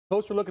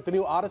Closer look at the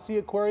new Odysea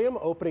Aquarium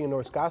opening in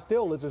North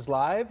Scottsdale. Liz is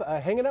live,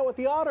 hanging out with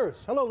the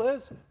otters. Hello,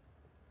 Liz.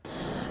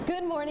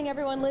 Good morning,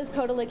 everyone. Liz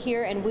Kotalik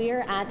here, and we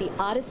are at the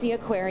Odysea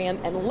Aquarium,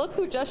 and look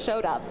who just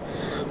showed up.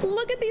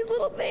 Look at these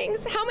little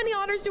things. How many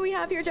otters do we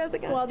have here,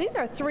 Jessica? Well, these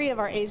are 3 of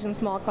our Asian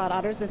small-clawed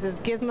otters. This is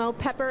Gizmo,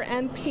 Pepper,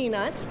 and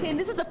Peanut. And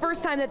this is the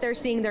first time that they're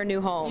seeing their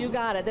new home. You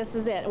got it. This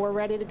is it. We're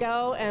ready to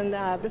go,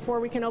 and before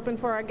we can open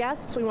for our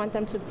guests, we want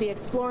them to be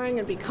exploring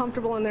and be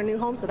comfortable in their new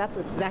home, so that's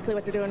exactly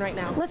what they're doing right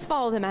now. Let's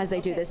follow them as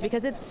they do this,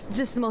 because it's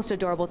just the most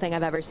adorable thing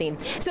I've ever seen.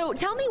 So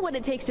tell me what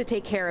it takes to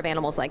take care of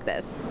animals like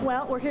this.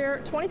 Well, we're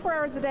here 24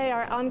 hours a day,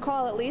 are on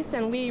call at least,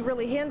 and we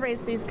really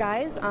hand-raised these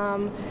guys.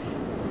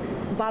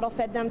 Bottle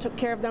fed them, took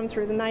care of them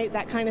through the night,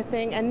 that kind of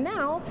thing. And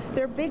now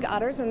they're big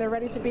otters and they're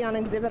ready to be on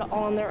exhibit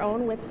all on their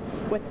own with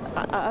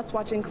us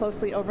watching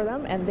closely over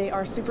them. And they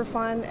are super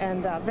fun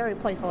and very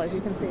playful, as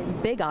you can see.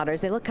 Big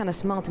otters, they look kind of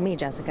small to me,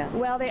 Jessica.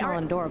 Well, they are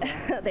adorable.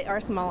 They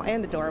are small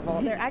and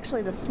adorable. They're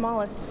actually the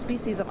smallest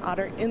species of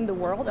otter in the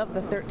world of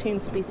the 13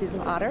 species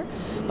of otter.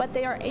 But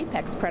they are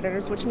apex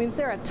predators, which means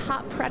they're a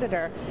top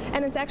predator.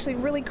 And it's actually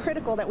really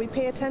critical that we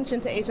pay attention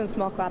to Asian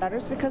small-clawed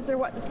otters because they're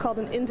what is called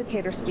an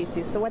indicator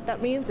species. So what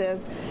that means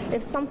is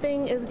if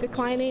something is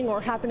declining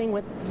or happening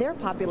with their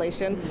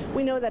population,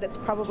 we know that it's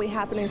probably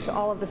happening to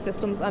all of the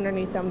systems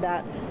underneath them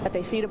that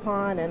they feed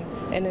upon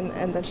and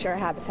then share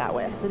habitat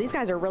with. So these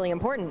guys are really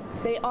important.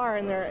 They are,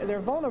 and they're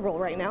vulnerable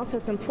right now, so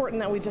it's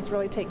important that we just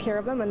really take care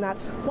of them, and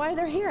that's why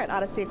they're here at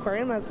Odysea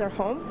Aquarium as their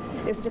home,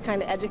 is to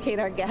kind of educate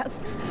our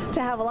guests,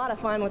 to have a lot of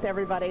fun with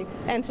everybody,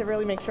 and to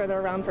really make sure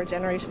they're around for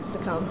generations to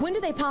come. When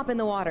do they pop in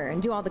the water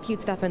and do all the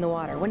cute stuff in the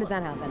water? When does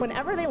that happen?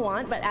 Whenever they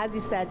want, but as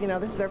you said, you know,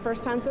 this is their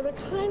first time, so they're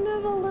kind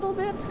of a little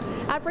bit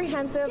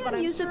apprehensive, yeah, but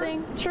I'm used to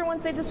things. Sure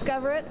once they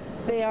discover it,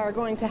 they are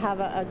going to have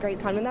a great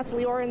time. And that's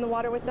Lior in the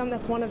water with them.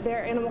 That's one of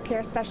their animal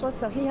care specialists,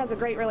 so he has a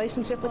great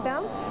relationship with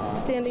them,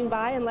 standing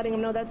by and letting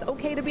them know that it's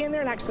okay to be in there,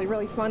 and actually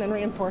really fun and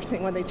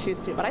reinforcing when they choose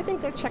to. But I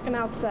think they're checking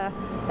out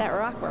that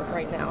rock work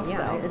right now.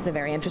 Yeah, so. It's a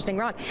very interesting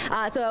rock.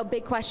 So a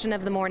big question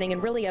of the morning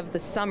and really of the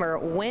summer,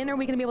 when are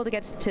we going to be able to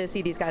get to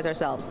see these guys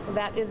ourselves?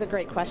 That is a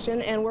great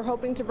question, and we're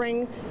hoping to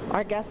bring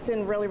our guests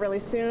in really, really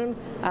soon.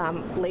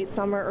 Late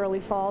summer, early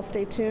fall.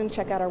 Stay tuned.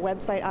 Check out our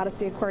website,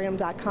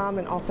 odysseaaquarium.com,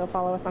 and also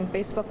follow us on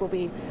Facebook. We'll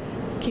be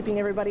keeping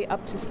everybody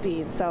up to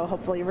speed, so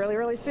hopefully really,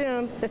 really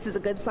soon. This is a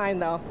good sign,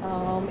 though.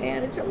 Oh,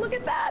 man, look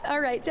at that.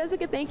 All right,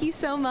 Jessica, thank you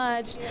so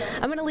much.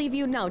 I'm going to leave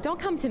you. No, don't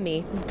come to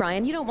me,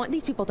 Brian.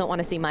 These people don't want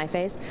to see my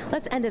face.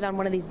 Let's end it on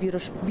one of these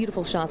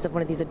beautiful shots of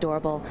one of these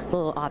adorable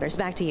little otters.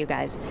 Back to you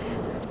guys.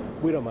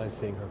 We don't mind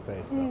seeing her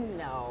face, though.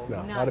 No,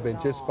 that'd have been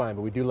just fine,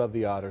 but we do love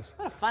the otters.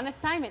 What a fun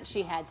assignment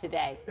she had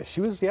today.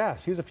 She was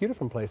a few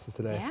different places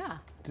today. Yeah.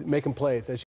 Making plays.